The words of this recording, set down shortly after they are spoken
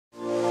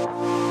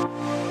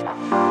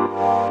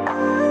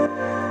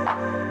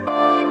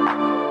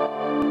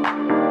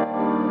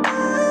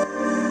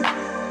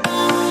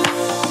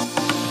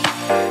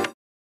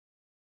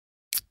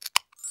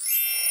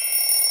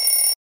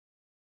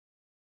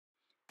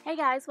Hey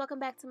guys, welcome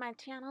back to my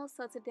channel.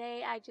 So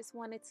today I just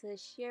wanted to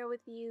share with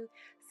you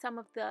some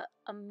of the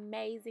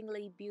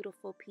amazingly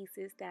beautiful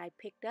pieces that I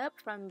picked up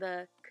from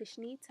the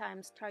Cushnie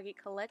times Target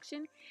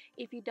collection.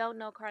 If you don't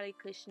know Carly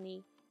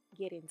Cushnie,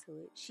 get into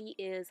it. She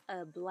is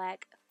a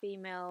black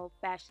female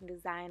fashion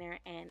designer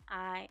and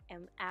I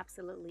am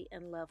absolutely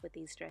in love with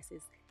these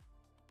dresses.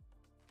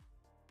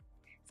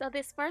 So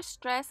this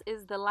first dress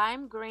is the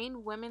lime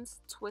green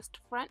women's twist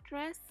front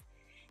dress.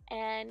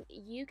 And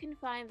you can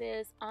find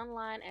this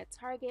online at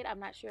Target.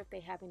 I'm not sure if they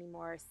have any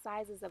more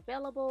sizes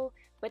available,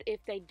 but if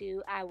they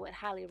do, I would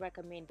highly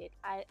recommend it.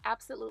 I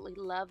absolutely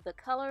love the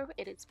color.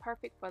 It is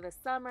perfect for the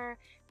summer.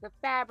 The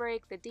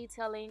fabric, the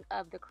detailing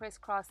of the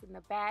crisscross in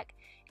the back,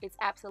 it's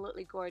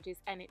absolutely gorgeous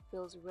and it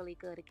feels really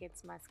good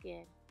against my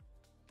skin.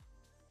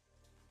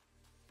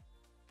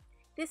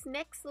 This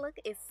next look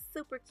is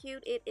super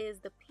cute. It is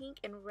the pink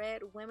and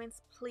red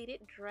women's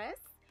pleated dress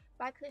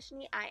by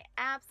Cushnie. I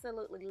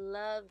absolutely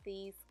love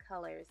these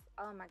colors.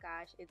 Oh my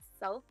gosh, it's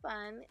so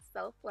fun, it's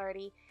so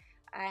flirty.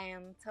 I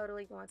am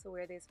totally going to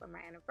wear this for my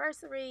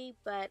anniversary,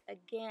 but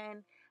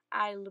again,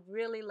 I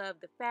really love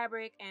the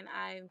fabric and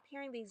I'm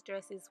pairing these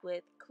dresses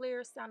with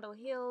clear sandal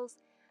heels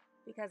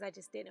because I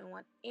just didn't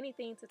want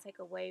anything to take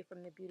away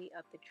from the beauty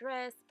of the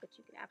dress, but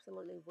you can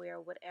absolutely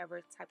wear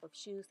whatever type of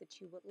shoes that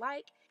you would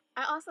like.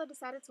 I also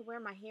decided to wear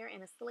my hair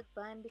in a slick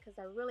bun because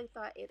I really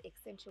thought it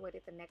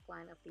accentuated the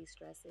neckline of these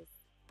dresses.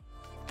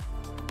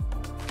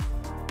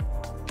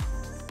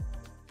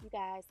 You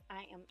guys,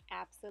 I am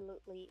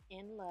absolutely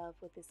in love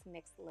with this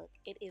next look.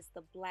 It is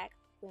the black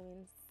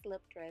women's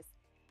slip dress.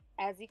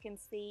 As you can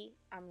see,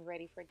 I'm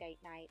ready for date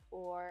night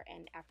or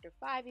an after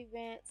 5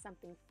 event,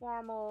 something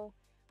formal.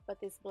 But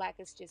this black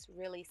is just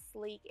really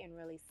sleek and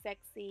really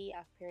sexy.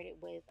 I've paired it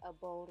with a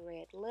bold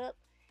red lip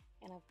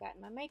and I've got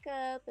my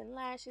makeup and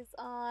lashes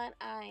on.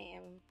 I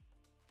am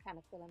kind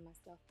of feeling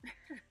myself.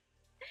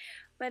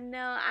 But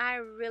no, I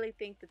really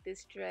think that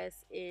this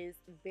dress is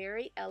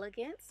very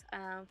elegant,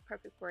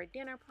 perfect for a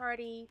dinner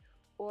party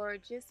or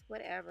just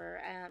whatever.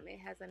 It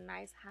has a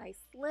nice high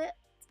slit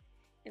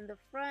in the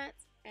front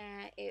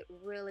and it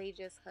really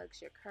just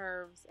hugs your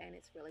curves and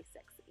it's really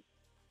sexy.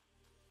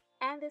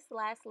 And this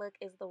last look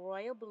is the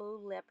royal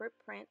blue leopard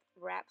print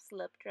wrap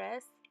slip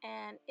dress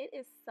and it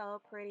is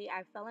so pretty.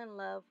 I fell in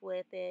love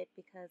with it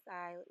because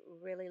I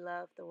really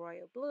love the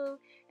royal blue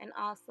and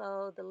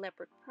also the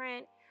leopard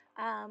print.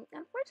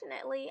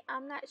 Unfortunately,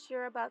 I'm not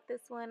sure about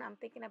this one. I'm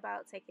thinking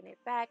about taking it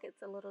back.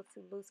 It's a little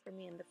too loose for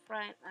me in the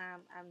front.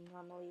 I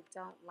normally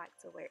don't like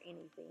to wear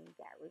anything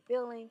that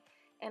revealing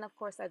and of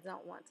course I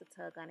don't want to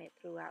tug on it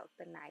throughout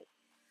the night.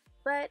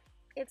 But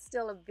it's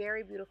still a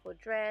very beautiful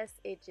dress.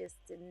 It just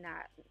did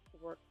not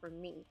work for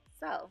me.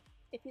 So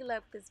if you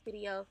loved this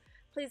video,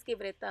 please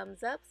give it a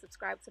thumbs up,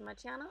 subscribe to my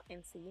channel,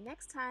 and see you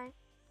next time.